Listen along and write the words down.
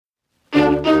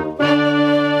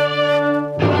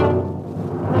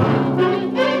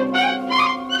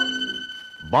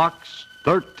Box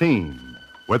 13,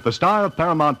 with the star of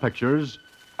Paramount Pictures,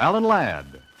 Alan Ladd,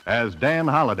 as Dan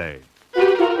Holliday.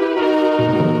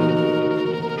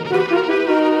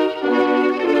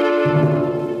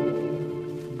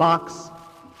 Box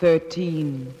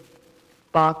 13.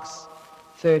 Box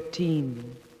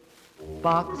 13.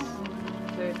 Box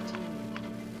 13.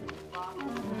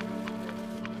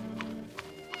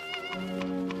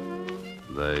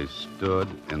 They stood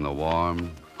in the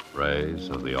warm rays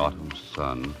of the autumn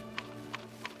sun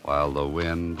while the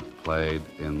wind played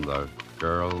in the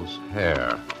girl's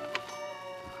hair.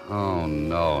 Oh,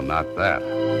 no, not that.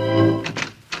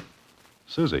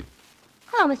 Susie.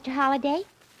 Hello, Mr. Holliday.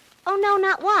 Oh, no,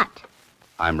 not what?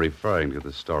 I'm referring to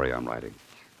the story I'm writing.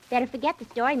 Better forget the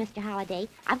story, Mr. Holliday.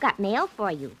 I've got mail for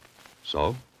you.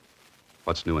 So?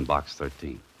 What's new in Box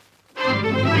 13?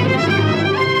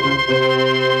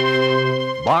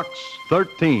 Box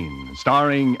 13,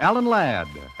 starring Alan Ladd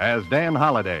as Dan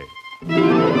Holliday.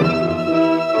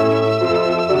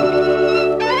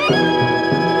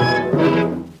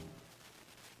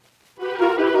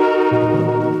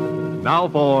 Now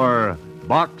for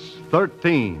Box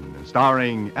 13,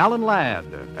 starring Alan Ladd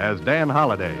as Dan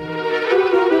Holliday.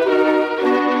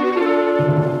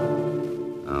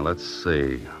 Let's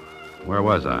see. Where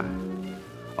was I?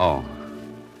 Oh.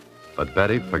 But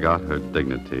Betty forgot her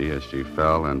dignity as she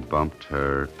fell and bumped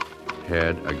her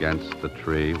head against the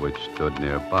tree which stood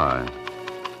nearby.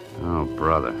 Oh,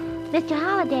 brother. Mr.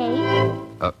 Holliday.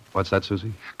 What's that,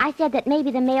 Susie? I said that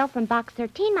maybe the mail from Box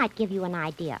 13 might give you an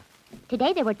idea.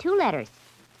 Today there were 2 letters.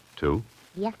 2?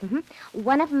 Yes,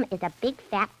 One of them is a big,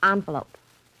 fat envelope.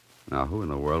 Now, who in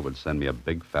the world would send me a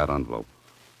big, fat envelope?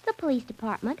 The police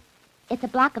department. It's a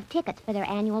block of tickets for their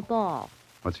annual ball.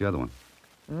 What's the other one?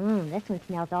 This one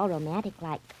smells all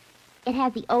romantic-like. It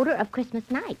has the odor of Christmas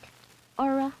night.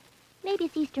 Or, maybe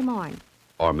it's Easter morn.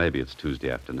 Or maybe it's Tuesday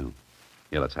afternoon.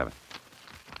 Here, let's have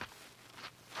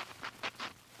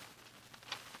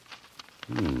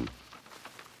it.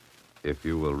 If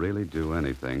you will really do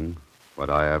anything, what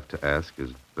I have to ask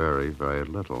is very, very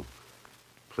little.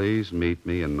 Please meet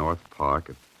me in North Park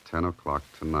at 10 o'clock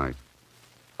tonight.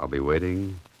 I'll be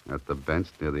waiting at the bench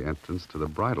near the entrance to the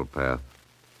bridle path.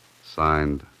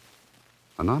 Signed,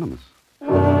 Anonymous.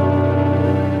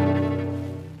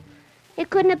 It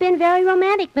couldn't have been very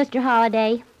romantic, Mr.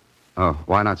 Holliday. Oh,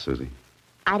 why not, Susie?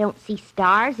 I don't see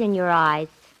stars in your eyes.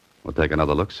 We'll take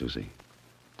another look, Susie.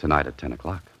 Tonight at 10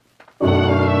 o'clock.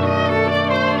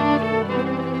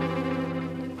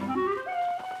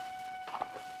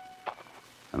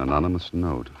 An anonymous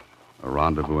note. A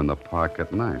rendezvous in the park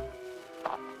at night.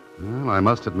 Well, I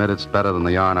must admit it's better than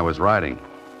the yarn I was writing.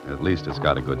 At least it's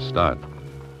got a good start.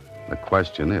 The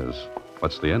question is,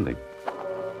 what's the ending?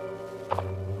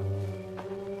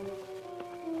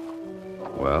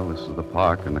 Well, this is the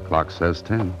park, and the clock says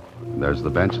 10. And there's the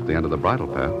bench at the end of the bridle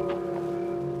path.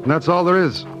 And that's all there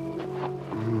is.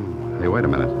 Hey, wait a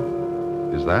minute.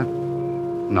 Is that?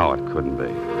 No, it couldn't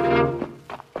be.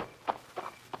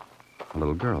 A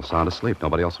little girl, sound asleep,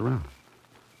 nobody else around.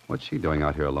 What's she doing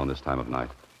out here alone this time of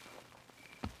night?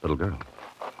 Little girl.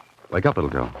 Wake up, little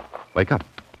girl. Wake up.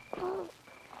 Oh,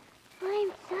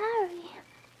 I'm sorry.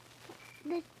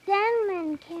 The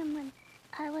Sandman came when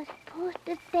I was supposed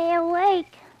to stay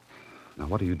awake. Now,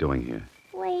 what are you doing here?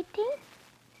 Waiting?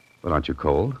 But aren't you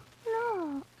cold?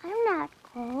 No, I'm not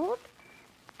cold.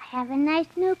 I have a nice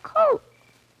new coat.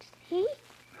 See?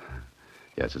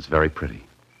 Yes, it's very pretty.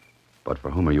 But for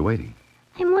whom are you waiting?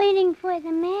 I'm waiting for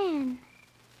the man.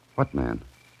 What man?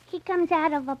 He comes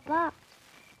out of a box.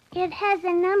 It has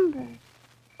a number.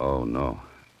 Oh, no.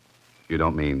 You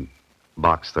don't mean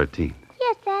Box 13?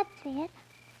 Yes, that's it.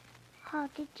 How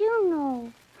did you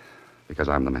know? Because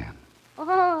I'm the man.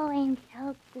 Oh, I'm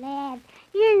so glad.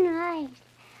 You're nice.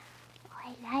 Oh,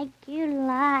 I like you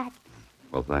lots.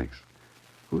 Well, thanks.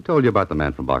 Who told you about the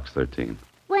man from Box 13?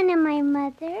 One of my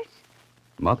mothers.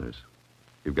 Mothers?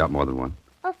 You've got more than one?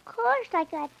 Of course, I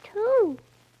got 2.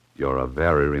 You're a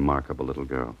very remarkable little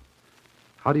girl.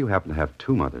 How do you happen to have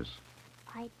 2 mothers?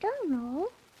 I don't know.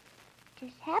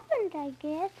 Just happened, I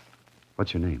guess.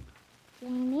 What's your name?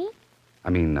 Jamie,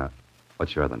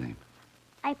 What's your other name?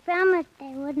 I promised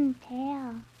I wouldn't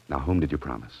tell. Now, whom did you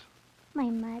promise?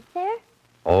 My mother?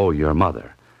 Oh, your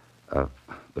mother.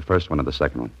 The first one or the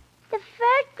second one? The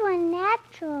first one,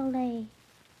 naturally.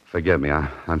 Forgive me,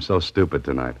 I'm so stupid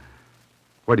tonight.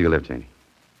 Where do you live, Janie?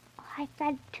 Oh, I've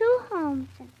got 2 homes,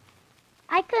 and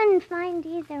I couldn't find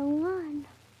either one.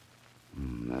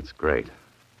 That's great.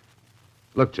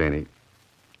 Look, Janie,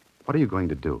 what are you going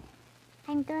to do?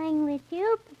 I'm going with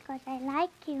you because I like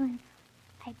you, and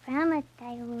I promised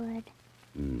I would.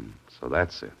 So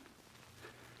that's it.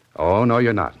 Oh, no,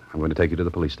 you're not. I'm going to take you to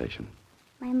the police station.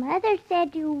 My mother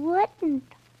said you wouldn't.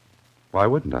 Why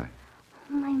wouldn't I?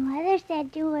 My mother said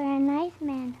you were a nice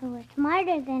man who was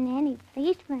smarter than any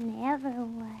policeman ever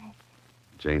was.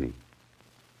 Janie,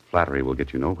 flattery will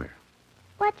get you nowhere.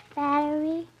 What's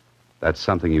flattery? That's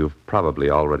something you've probably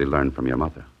already learned from your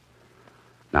mother.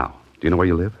 Now, do you know where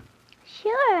you live?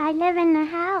 Sure, I live in the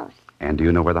house. And do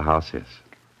you know where the house is?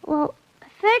 Well,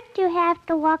 first you have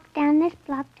to walk down this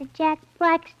block to Jack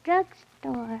Black's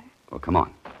drugstore. Well, come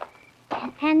on.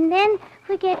 And then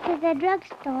we get to the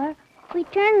drugstore. We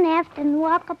turn left and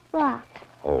walk a block.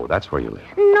 Oh, that's where you live.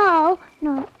 No.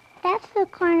 That's the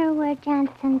corner where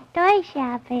Johnson's toy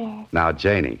shop is. Now,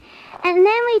 Janie. And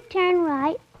then we turn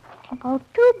right and go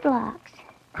 2 blocks.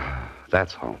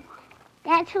 That's home.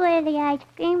 That's where the ice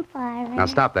cream parlor is. Now,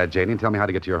 stop that, Janie, and tell me how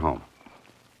to get to your home.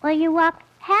 Well, you walk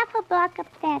half a block up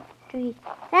that street.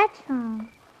 That's home.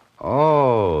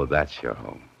 Oh, that's your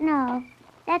home. No,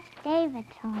 that's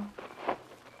David's home.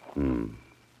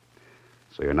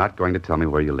 So you're not going to tell me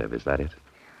where you live, is that it?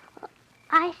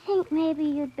 I think maybe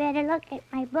you'd better look at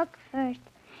my book first.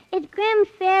 It's Grimm's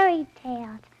Fairy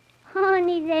Tales.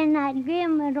 Only they're not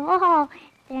grim at all.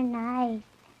 They're nice.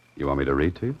 You want me to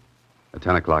read to you? At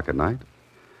 10 o'clock at night?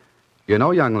 You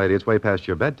know, young lady, it's way past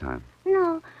your bedtime.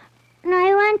 No,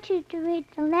 I want you to read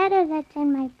the letter that's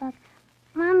in my book.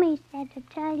 Mommy said to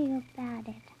tell you about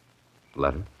it.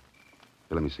 Letter? Here,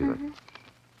 let me see that.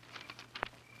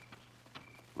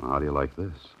 Well, how do you like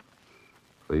this?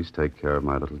 Please take care of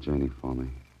my little Janie for me.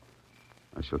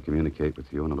 I shall communicate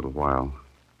with you in a little while.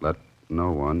 Let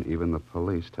no one, even the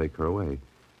police, take her away.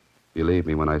 Believe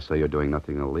me when I say you're doing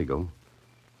nothing illegal.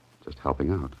 Just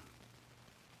helping out.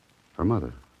 Her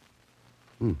mother.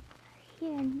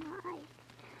 You're nice.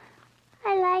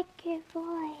 I like your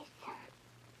voice.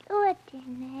 What's your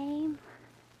name?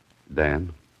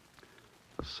 Dan.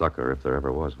 A sucker, if there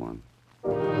ever was one.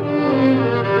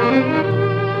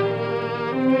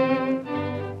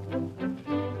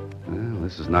 Well,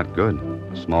 this is not good.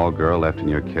 A small girl left in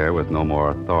your care with no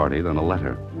more authority than a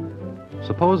letter.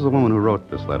 Suppose the woman who wrote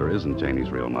this letter isn't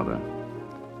Janie's real mother.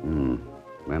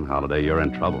 Then, Holliday, you're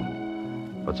in trouble.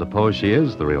 But suppose she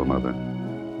is the real mother.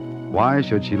 Why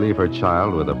should she leave her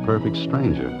child with a perfect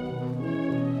stranger?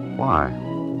 Why?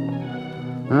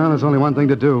 Well, there's only one thing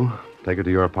to do. Take her to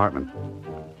your apartment.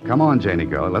 Come on, Janie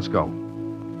girl, let's go.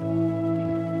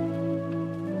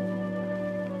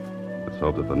 Let's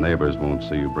hope that the neighbors won't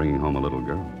see you bringing home a little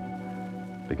girl.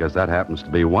 Because that happens to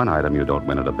be one item you don't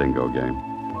win at a bingo game.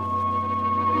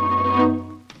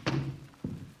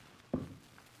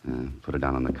 Put her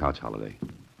down on the couch, Holiday.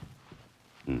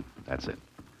 That's it.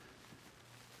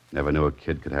 Never knew a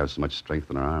kid could have so much strength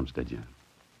in her arms, did you?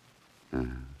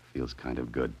 Feels kind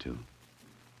of good, too.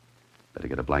 Better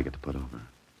get a blanket to put over.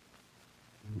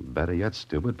 Better yet,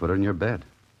 stupid, put her in your bed.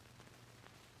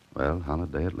 Well,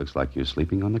 Holiday, it looks like you're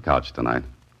sleeping on the couch tonight.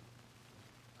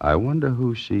 I wonder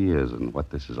who she is and what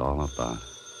this is all about.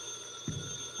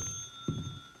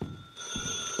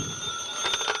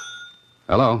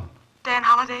 Hello? Dan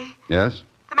Holliday? Yes?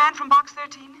 The man from Box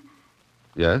 13?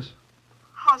 Yes?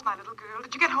 How's my little girl?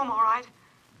 Did you get home all right?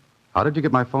 How did you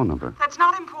get my phone number? That's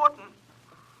not important.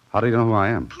 How do you know who I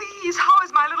am? Please, how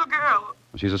is my little girl?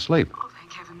 She's asleep. Oh,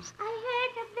 thank heavens. I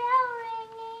heard the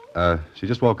bell ringing. She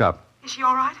just woke up. Is she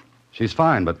all right? She's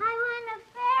fine, but... I want a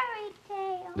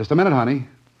fairy tale. Just a minute, honey.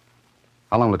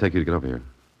 How long will it take you to get over here?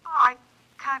 I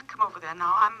can't come over there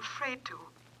now. I'm afraid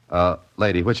to.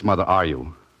 Lady, which mother are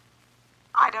you?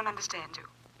 I don't understand you.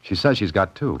 She says she's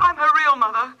got 2. I'm her real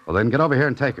mother. Well, then get over here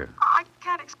and take her. I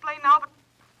can't explain now, but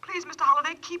please, Mr.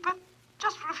 Holliday, keep her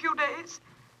just for a few days.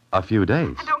 A few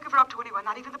days? And don't give her up to anyone,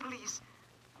 not even the police.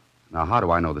 Now, how do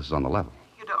I know this is on the level?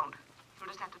 You don't. You'll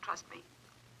just have to trust me.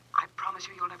 I promise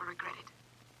you'll never regret it.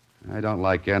 I don't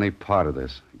like any part of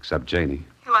this, except Janie.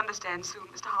 You'll understand soon,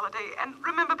 Mr. Holliday. And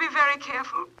remember, be very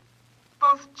careful.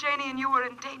 Both Janie and you are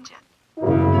in danger.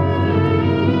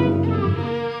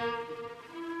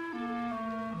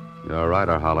 You're right,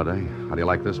 our Holiday. How do you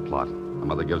like this plot? A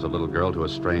mother gives a little girl to a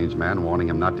strange man, warning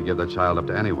him not to give the child up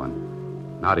to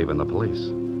anyone, not even the police.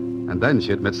 And then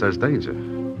she admits there's danger.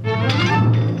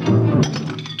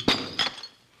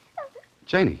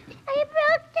 Janie. I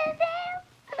broke the lamp.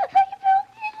 I broke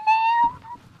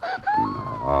the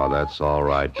lamp. Oh, that's all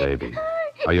right, baby.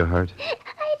 Are you hurt? I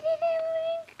didn't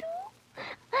mean to.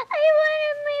 I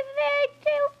wanted my fairy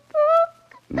tale book.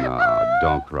 No,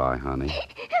 don't cry, honey.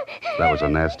 That was a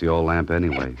nasty old lamp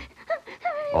anyway.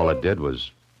 All it did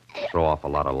was throw off a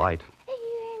lot of light. You're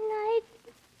a nice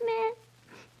man.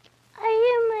 Are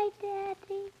you my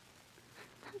daddy?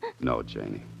 No,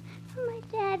 Janie. My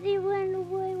daddy went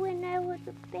away when I was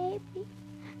a baby.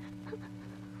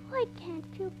 Why can't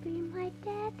you be my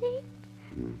daddy?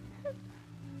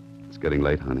 It's getting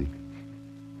late, honey.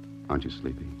 Aren't you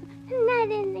sleepy?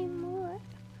 Not anymore.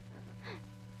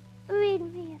 Read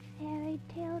me a fairy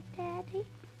tale, Daddy.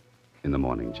 In the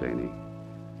morning, Janie.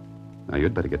 Now,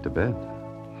 you'd better get to bed.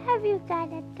 Have you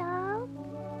got a doll?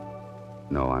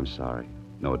 No, I'm sorry.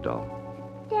 No doll.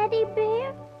 Teddy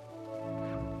bear?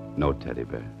 No teddy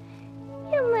bear.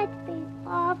 You must be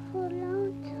awful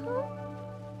lonesome.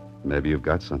 Maybe you've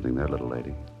got something there, little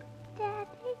lady.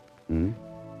 Daddy, Hmm?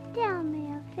 tell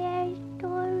me a fairy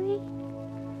story.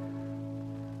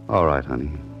 All right,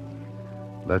 honey.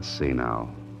 Let's see now.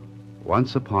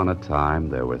 Once upon a time,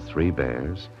 there were 3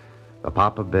 bears. The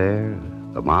papa bear,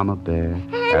 the mama bear,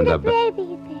 And the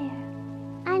baby bear.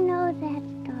 I know that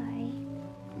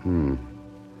story.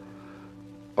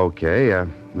 Okay,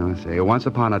 now let's see. Once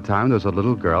upon a time, there was a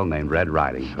little girl named Red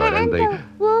Riding Hood, And the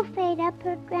wolf ate up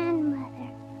her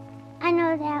grandmother. I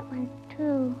know that one,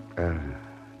 too.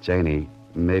 Janie,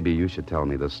 maybe you should tell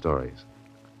me the stories.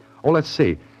 Oh, let's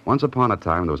see. Once upon a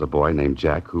time, there was a boy named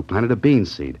Jack who planted a bean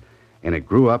seed, and it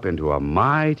grew up into a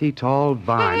mighty tall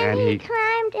vine, And he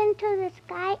climbed into the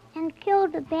sky and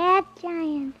killed a bad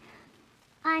giant.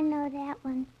 I know that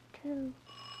one, too.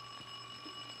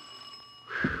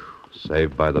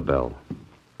 Saved by the bell.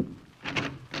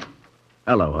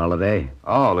 Hello, Holiday.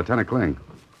 Oh, Lieutenant Kling.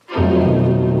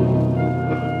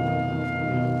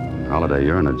 Holiday,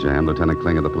 you're in a jam. Lieutenant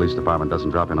Kling of the police department doesn't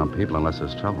drop in on people unless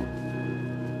there's trouble.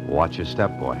 Watch your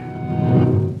step, boy.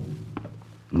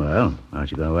 Well,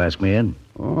 aren't you going to ask me in?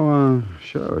 Oh,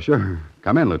 sure.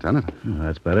 Come in, Lieutenant.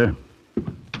 That's better.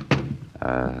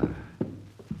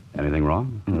 Anything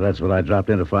wrong? Well, that's what I dropped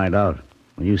in to find out.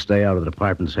 When you stay out of the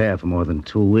department's hair for more than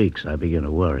 2 weeks, I begin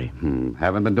to worry.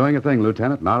 Haven't been doing a thing,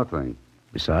 Lieutenant. Not a thing.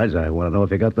 Besides, I want to know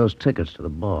if you got those tickets to the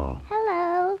ball.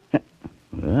 Hello.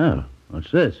 Yeah,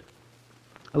 what's this?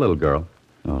 A little girl.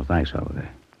 Oh, thanks, Holiday.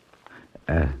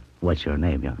 What's your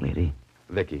name, young lady?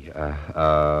 Vicky.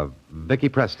 Vicky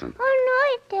Preston. Oh, no,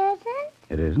 it doesn't.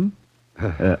 It isn't?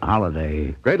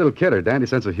 Holiday. Great little kid. Her dandy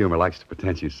sense of humor likes to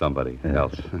pretend she's somebody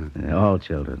else. All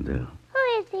children do.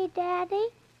 Who is he, Daddy?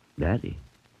 Daddy.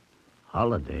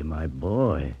 Holiday, my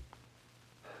boy.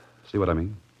 See what I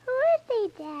mean? Who is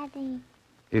he, Daddy?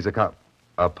 He's a cop.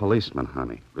 A policeman,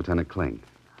 honey. Lieutenant Kling.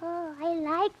 Oh, I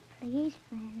like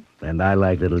policemen. And I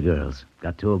like little girls.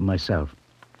 Got 2 of them myself.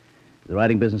 Is the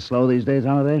writing business slow these days,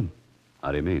 Holiday?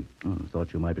 How do you mean?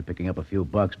 Thought you might be picking up a few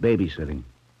bucks babysitting.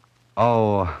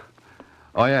 Oh,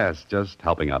 yes. Just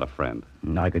helping out a friend.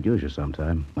 I could use you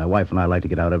sometime. My wife and I like to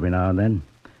get out every now and then.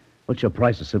 What's your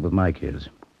price to sit with my kids?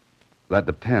 That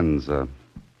depends. Are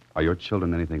your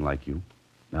children anything like you?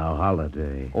 Now,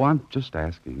 Holiday. Oh, I'm just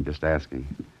asking.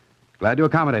 Glad to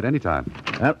accommodate any time.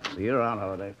 Well, see you around,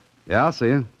 Holiday. Yeah, I'll see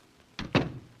you.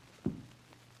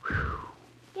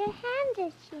 Your hand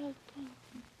is shaking.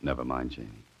 Never mind, Janie.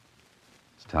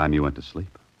 It's time you went to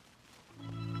sleep.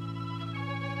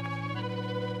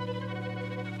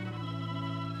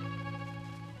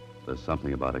 There's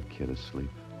something about a kid asleep.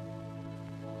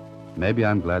 Maybe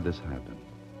I'm glad this happened.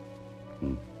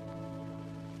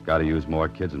 Got to use more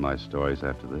kids in my stories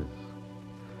after this.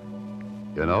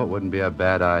 You know, it wouldn't be a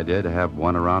bad idea to have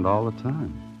one around all the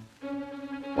time.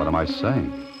 What am I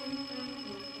saying?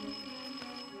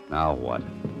 Now what?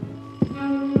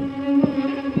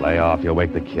 Lay off, you'll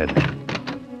wake the kid.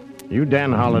 You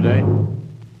Dan Holliday?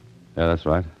 Yeah, that's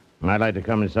right. I'd like to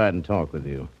come inside and talk with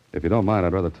you. If you don't mind,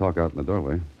 I'd rather talk out in the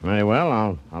doorway. Very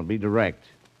well, I'll be direct.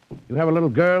 You have a little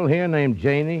girl here named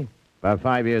Janie, about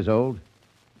 5 years old.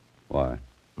 Why?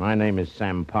 My name is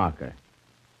Sam Parker.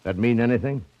 That mean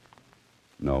anything?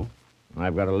 No.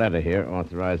 I've got a letter here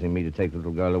authorizing me to take the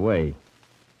little girl away.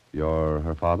 You're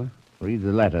her father? Read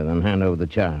the letter, then hand over the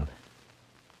child.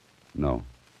 No.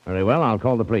 Very well, I'll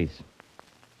call the police.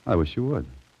 I wish you would.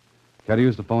 Can I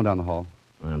use the phone down the hall?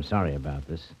 I'm sorry about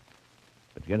this.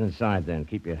 But get inside there and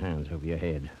keep your hands over your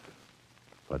head.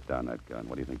 Put down that gun.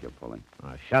 What do you think you're pulling?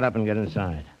 Now, shut up and get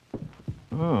inside.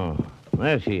 Oh,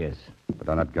 there she is. Put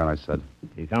down that gun, I said.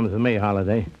 She comes with me,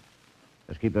 Holliday.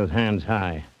 Just keep those hands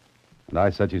high. And I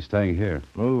said she's staying here.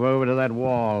 Move over to that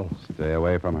wall. Stay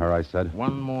away from her, I said.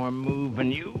 One more move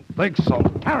and you... Think so.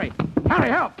 Harry! Harry,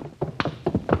 help!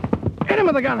 Hit him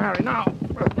with the gun, Harry, now.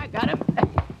 I got him.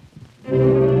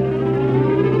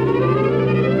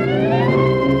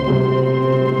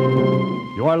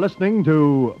 You are listening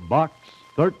to Box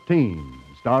 13,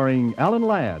 starring Alan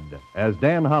Ladd as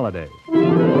Dan Holliday.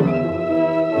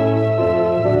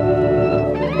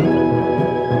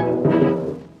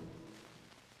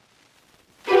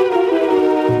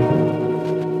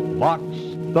 Box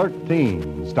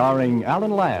 13, starring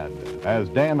Alan Ladd as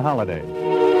Dan Holliday.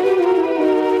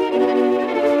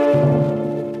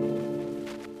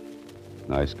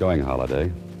 Nice going,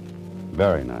 Holliday.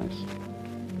 Very nice.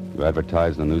 You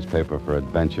advertise in the newspaper for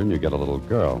adventure and you get a little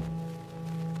girl.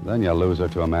 Then you lose her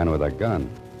to a man with a gun.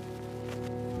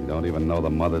 You don't even know the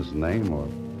mother's name or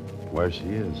where she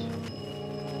is.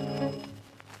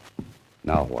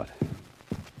 Now what?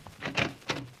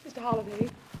 Mr. Holliday,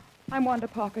 I'm Wanda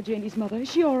Parker, Janie's mother.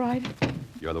 Is she all right?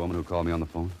 You're the woman who called me on the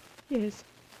phone? Yes.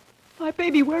 My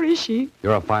baby, where is she?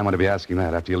 You're a fine one to be asking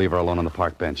that after you leave her alone on the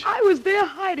park bench. I was there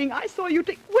hiding. I saw you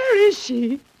take... Where is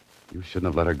she? You shouldn't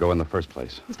have let her go in the first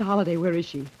place. Mr. Holliday, where is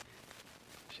she?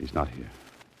 She's not here.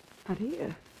 Not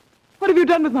here. What have you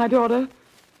done with my daughter?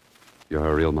 You're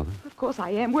her real mother? Of course I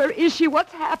am. Where is she?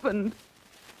 What's happened?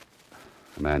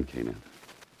 A man came in.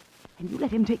 And you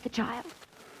let him take the child?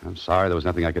 I'm sorry, there was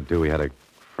nothing I could do. He had a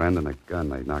friend and a gun.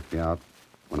 They knocked me out.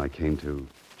 When I came to,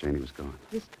 Janie was gone.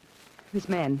 This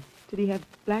man, did he have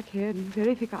black hair and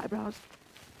very thick eyebrows?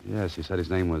 Yes, he said his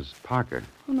name was Parker.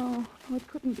 Oh, no, it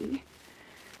couldn't be.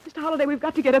 Mr. Holliday, we've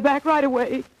got to get her back right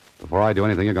away. Before I do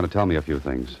anything, you're going to tell me a few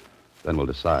things. Then we'll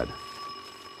decide.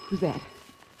 Who's that?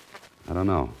 I don't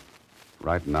know.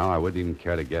 Right now, I wouldn't even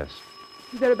care to guess.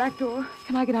 Is there a back door?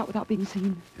 Can I get out without being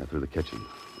seen? Yeah, through the kitchen.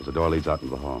 There's a door leads out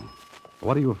into the hall.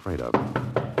 What are you afraid of?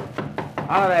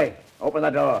 Holliday, open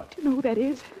the door. Do you know who that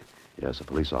is? Yes, a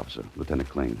police officer, Lieutenant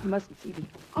Kling. He mustn't see me.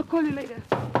 I'll call you later.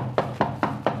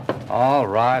 All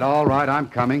right, I'm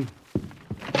coming.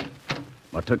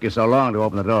 What took you so long to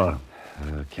open the door?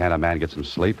 Can't a man get some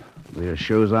sleep? With your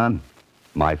shoes on?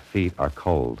 My feet are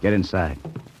cold. Get inside.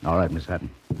 All right, Miss Hatton.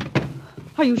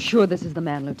 Are you sure this is the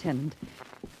man, Lieutenant?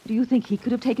 Do you think he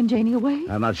could have taken Janie away?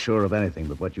 I'm not sure of anything,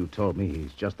 but what you told me,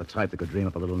 he's just the type that could dream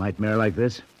up a little nightmare like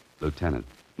this. Lieutenant,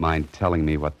 mind telling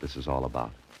me what this is all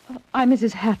about? I'm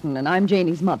Mrs. Hatton, and I'm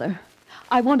Janie's mother.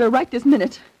 I want her right this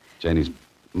minute. Janie's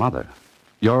mother?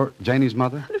 You're Janie's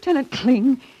mother? Lieutenant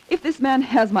Kling, if this man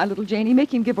has my little Janie,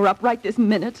 make him give her up right this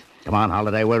minute. Come on,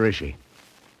 Holliday, where is she?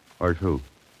 Or who?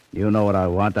 You know what I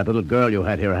want, that little girl you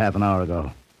had here half an hour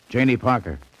ago. Janie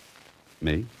Parker.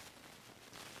 Me?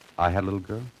 I had a little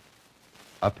girl?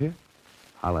 Up here?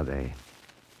 Holliday,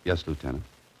 Yes, Lieutenant.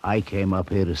 I came up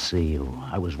here to see you.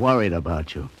 I was worried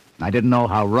about you. I didn't know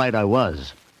how right I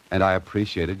was. And I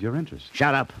appreciated your interest.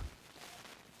 Shut up.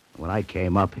 When I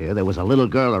came up here, there was a little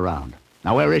girl around.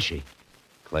 Now, where is she?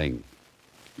 Kling,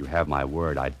 you have my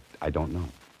word. I don't know.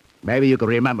 Maybe you could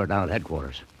remember down at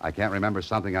headquarters. I can't remember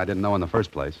something I didn't know in the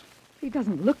first place. He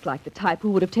doesn't look like the type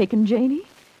who would have taken Janie.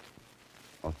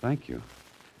 Oh, thank you.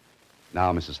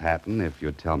 Now, Mrs. Hatton, if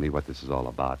you'd tell me what this is all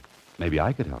about, maybe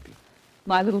I could help you.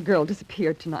 My little girl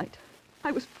disappeared tonight.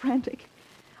 I was frantic.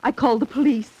 I called the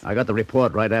police. I got the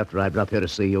report right after I dropped here to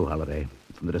see you, Holliday.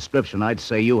 From the description, I'd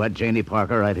say you had Janie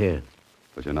Parker right here.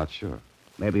 But you're not sure.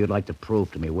 Maybe you'd like to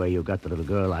prove to me where you got the little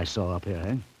girl I saw up here,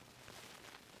 eh?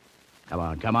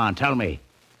 Come on, tell me.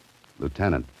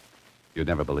 Lieutenant, you'd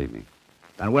never believe me.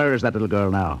 And where is that little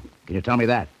girl now? Can you tell me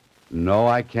that? No,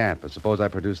 I can't. But suppose I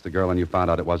produced the girl and you found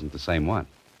out it wasn't the same one.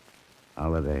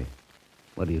 Holliday,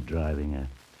 what are you driving at?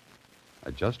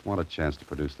 I just want a chance to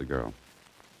produce the girl.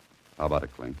 How about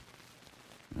it, Kling?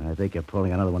 I think you're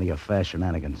pulling another one of your fast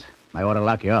shenanigans. I ought to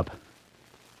lock you up.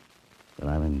 But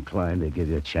I'm inclined to give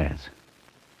you a chance.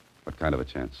 What kind of a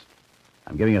chance?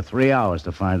 I'm giving you 3 hours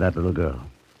to find that little girl.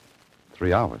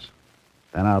 3 hours.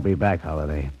 Then I'll be back,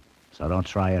 Holliday. So don't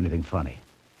try anything funny.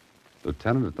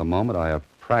 Lieutenant, at the moment, I have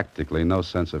practically no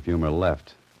sense of humor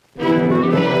left.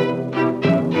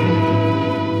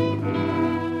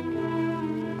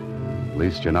 At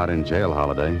least you're not in jail,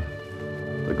 Holliday.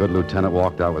 The good lieutenant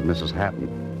walked out with Mrs. Hatton.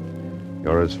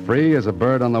 You're as free as a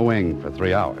bird on the wing for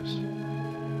 3 hours.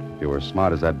 If you were as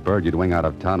smart as that bird, you'd wing out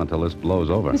of town until this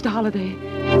blows over. Mr. Holliday.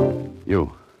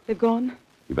 You. They've gone?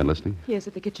 You been listening? Yes,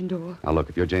 at the kitchen door. Now, look,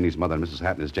 if you're Janie's mother and Mrs.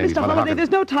 Hatton is Janie's Mr. mother... Holliday,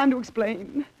 there's no time to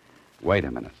explain. Wait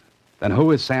a minute. Then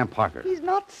who is Sam Parker? He's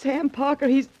not Sam Parker.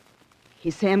 He's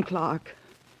Sam Clark.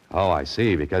 Oh, I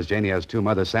see. Because Janie has two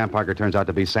mothers, Sam Parker turns out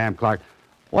to be Sam Clark.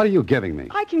 What are you giving me?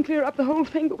 I can clear up the whole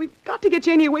thing, but we've got to get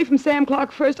Janie away from Sam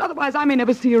Clark first. Otherwise, I may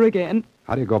never see her again.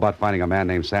 How do you go about finding a man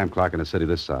named Sam Clark in a city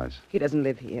this size? He doesn't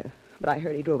live here, but I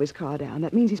heard he drove his car down.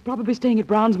 That means he's probably staying at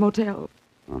Brown's Motel.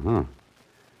 Uh-huh.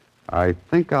 I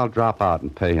think I'll drop out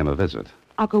and pay him a visit.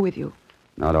 I'll go with you.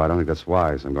 No, I don't think that's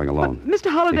wise. I'm going alone. Mr.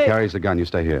 Holliday... He carries the gun. You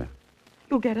stay here.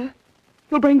 You'll get her.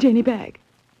 You'll bring Janie back.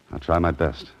 I'll try my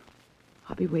best.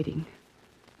 I'll be waiting.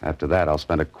 After that, I'll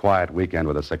spend a quiet weekend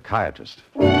with a psychiatrist.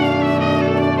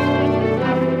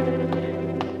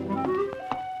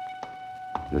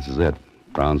 This is it.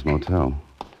 Brown's Motel.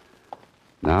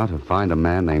 Now, to find a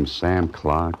man named Sam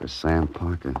Clark or Sam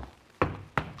Parker.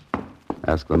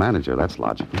 Ask the manager. That's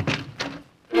logical.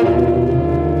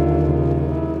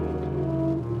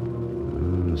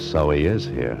 So he is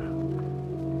here.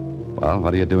 Well,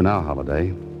 what do you do now, Holiday?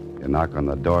 You knock on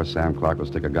the door, Sam Clark will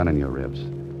stick a gun in your ribs.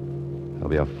 There'll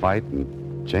be a fight,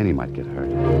 and Janie might get hurt.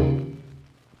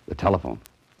 The telephone.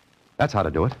 That's how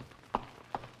to do it.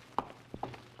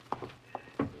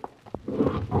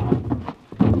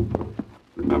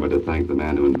 Remember to thank the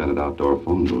man who invented outdoor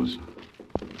phone booths.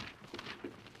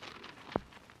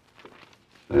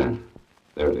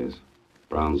 There it is.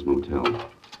 Brown's Motel.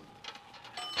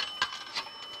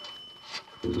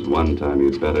 This is one time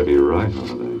you'd better be right,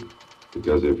 Holiday.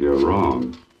 Because if you're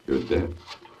wrong, you're dead.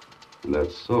 And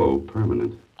that's so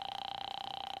permanent.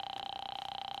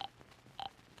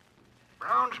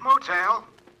 Brown's Motel?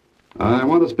 I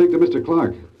want to speak to Mr.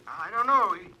 Clark. I don't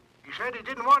know. He said he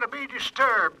didn't want to be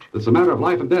disturbed. It's a matter of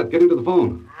life and death. Get him to the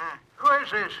phone. Who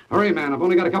is this? Hurry, man. I've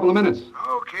only got a couple of minutes.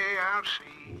 Okay, I'll see.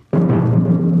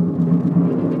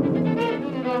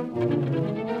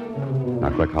 Now,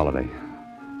 quick, Holiday.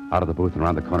 Out of the booth and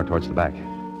around the corner towards the back.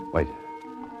 Wait.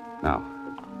 Now.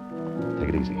 Take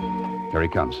it easy. Here he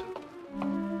comes.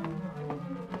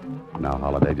 Now,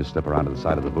 Holiday, just slip around to the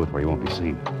side of the booth where you won't be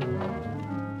seen.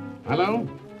 Hello?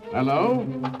 Hello?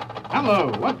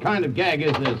 Hello? What kind of gag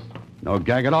is this? No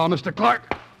gag at all, Mr. Clark.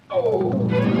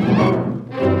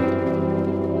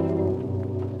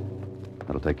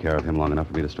 That'll take care of him long enough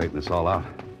for me to straighten this all out.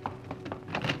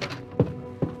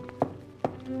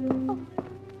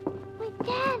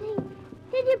 Daddy,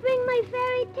 did you bring my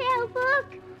fairy tale book?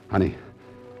 Honey,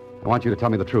 I want you to tell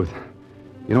me the truth.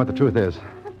 You know what the truth is.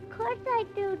 Of course I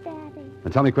do, Daddy.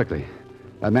 Then tell me quickly.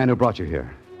 That man who brought you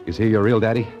here, is he your real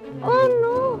daddy? Oh,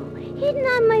 no. He's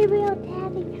not my real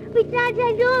daddy. Besides,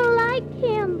 I don't like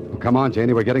him. Well, come on,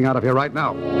 Janie. We're getting out of here right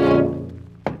now.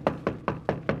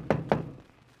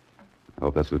 I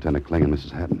hope that's Lieutenant Kling and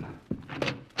Mrs. Hatton.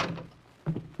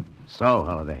 So,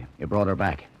 Holiday, you brought her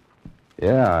back.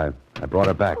 Yeah, I brought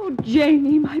her back. Oh,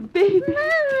 Janie, my baby. Mommy!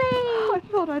 I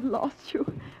thought I'd lost you.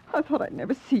 I thought I'd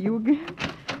never see you again.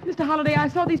 Mr. Holliday, I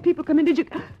saw these people come in. Did you...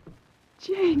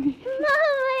 Janie.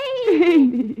 Mommy!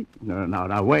 Janie.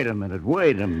 No, wait a minute.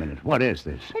 What is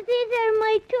this? These are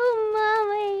my two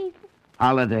mummies.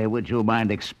 Holiday, would you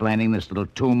mind explaining this little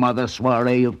two-mother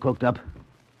soiree you've cooked up?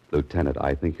 Lieutenant,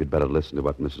 I think you'd better listen to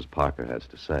what Mrs. Parker has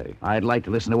to say. I'd like to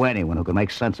listen to anyone who can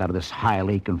make sense out of this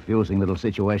highly confusing little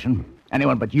situation.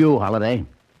 Anyone but you, Holiday.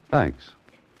 Thanks.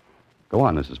 Go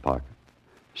on, Mrs. Parker.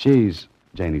 She's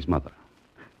Janie's mother.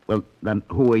 Well, then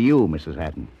who are you, Mrs.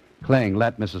 Hatton? Kling,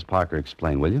 let Mrs. Parker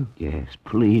explain, will you? Yes,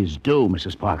 please do,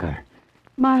 Mrs. Parker.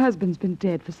 My husband's been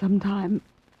dead for some time.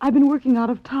 I've been working out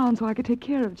of town so I could take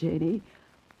care of Janie.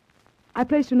 I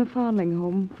placed her in a foundling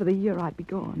home for the year I'd be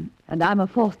gone. And I'm a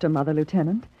foster mother,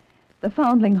 Lieutenant. The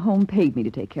foundling home paid me to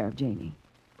take care of Janie.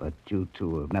 But you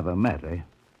two have never met, eh?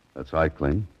 That's right,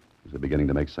 Kling. Is it beginning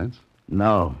to make sense?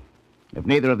 No. If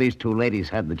neither of these two ladies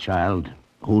had the child,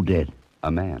 who did? A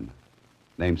man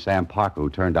named Sam Parker who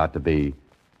turned out to be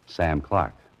Sam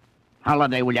Clark.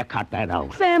 Holiday, will you cut that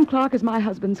out? Sam Clark is my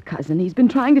husband's cousin. He's been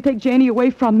trying to take Janie away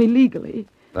from me legally.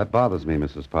 That bothers me,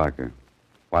 Mrs. Parker.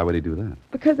 Why would he do that?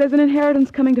 Because there's an inheritance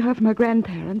coming to her from her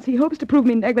grandparents. He hopes to prove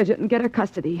me negligent and get her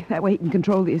custody. That way he can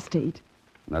control the estate.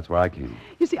 That's where I came.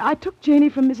 You see, I took Janie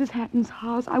from Mrs. Hatton's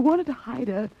house. I wanted to hide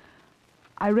her.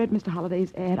 I read Mr.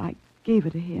 Holliday's ad. I gave her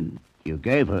to him. You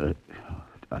gave her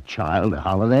a child, a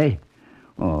Holiday?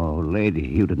 Oh, lady,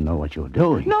 you didn't know what you were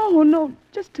doing. No,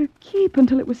 just to keep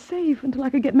until it was safe, until I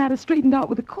could get matters straightened out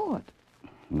with the court.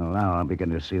 Well, now I'm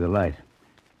beginning to see the light.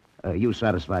 You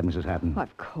satisfied, Mrs. Hatton?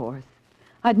 Of course.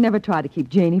 I'd never try to keep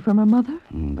Janie from her mother.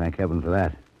 Thank heaven for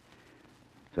that.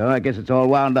 So I guess it's all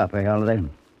wound up, eh, Holiday?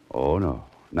 Oh, no.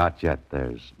 Not yet.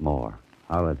 There's more.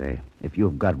 Holiday, if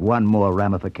you've got one more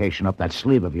ramification up that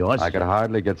sleeve of yours... I could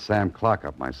hardly get Sam Clark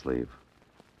up my sleeve.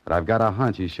 But I've got a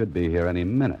hunch he should be here any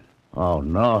minute. Oh,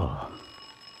 no.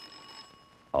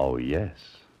 Oh, yes.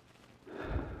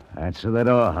 Answer the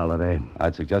door, Holiday.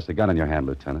 I'd suggest a gun in your hand,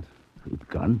 Lieutenant.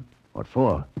 Gun? What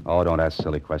for? Oh, don't ask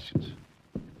silly questions.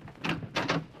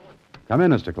 Come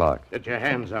in, Mr. Clark. Get your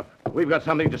hands up. We've got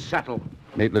something to settle.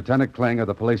 Meet Lieutenant Kling of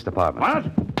the police department. What?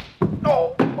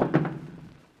 Oh!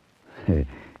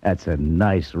 That's a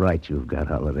nice right you've got,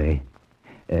 Holiday.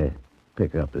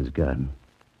 Pick up his gun.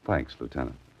 Thanks,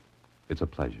 Lieutenant. It's a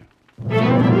pleasure.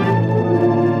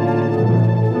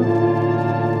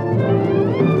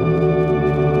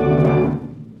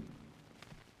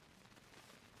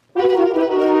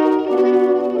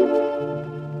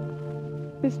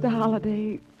 Mr.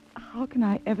 Holliday, how can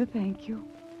I ever thank you?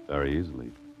 Very easily.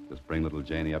 Just bring little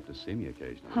Janie up to see me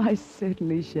occasionally. I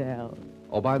certainly shall.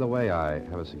 Oh, by the way, I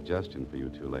have a suggestion for you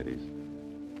two ladies.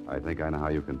 I think I know how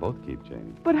you can both keep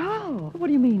Janie. But how? What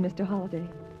do you mean, Mr. Holliday?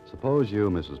 Suppose you,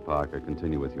 Mrs. Parker,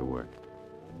 continue with your work.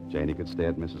 Janie could stay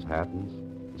at Mrs. Hatton's,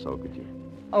 and so could you.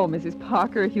 Oh, Mrs.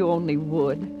 Parker, if you only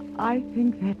would. I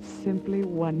think that's simply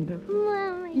wonderful.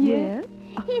 Mommy. Yes?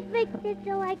 He fixed it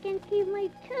so I can keep my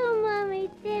two mummies,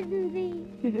 didn't he?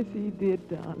 Yes, he did,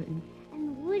 darling.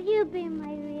 And would you be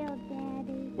my real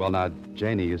daddy? Well, now,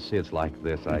 Janie, you see, it's like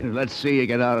this. Let's see you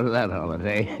get out of that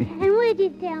holiday. And would you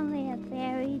tell me a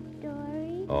fairy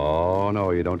story? Oh,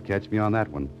 no, you don't catch me on that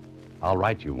one. I'll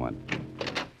write you one.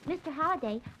 Mr.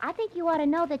 Holliday, I think you ought to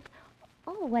know that...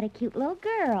 Oh, what a cute little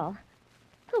girl.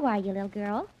 Who are you, little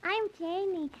girl? I'm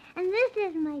Janie, and this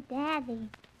is my daddy.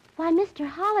 Why, Mr.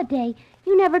 Holliday,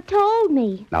 you never told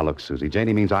me. Now, look, Susie,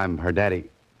 Janie means I'm her daddy.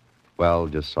 Well,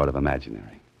 just sort of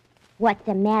imaginary. What's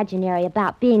imaginary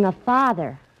about being a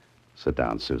father? Sit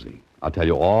down, Susie. I'll tell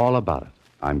you all about it.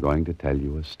 I'm going to tell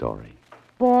you a story.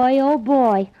 Boy, oh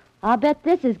boy, I'll bet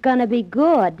this is gonna be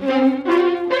good.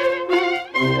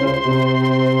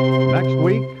 Next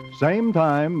week, same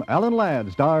time, Alan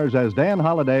Ladd stars as Dan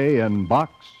Holliday in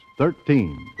Box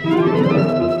 13.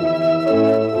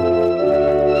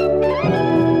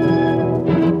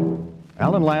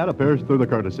 Alan Ladd appears through the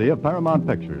courtesy of Paramount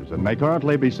Pictures and may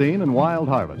currently be seen in Wild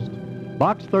Harvest.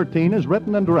 Box 13 is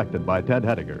written and directed by Ted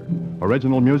Hediger.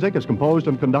 Original music is composed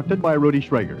and conducted by Rudy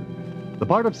Schrager. The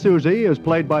part of Susie is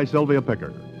played by Sylvia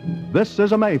Picker. This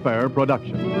is a Mayfair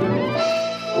production.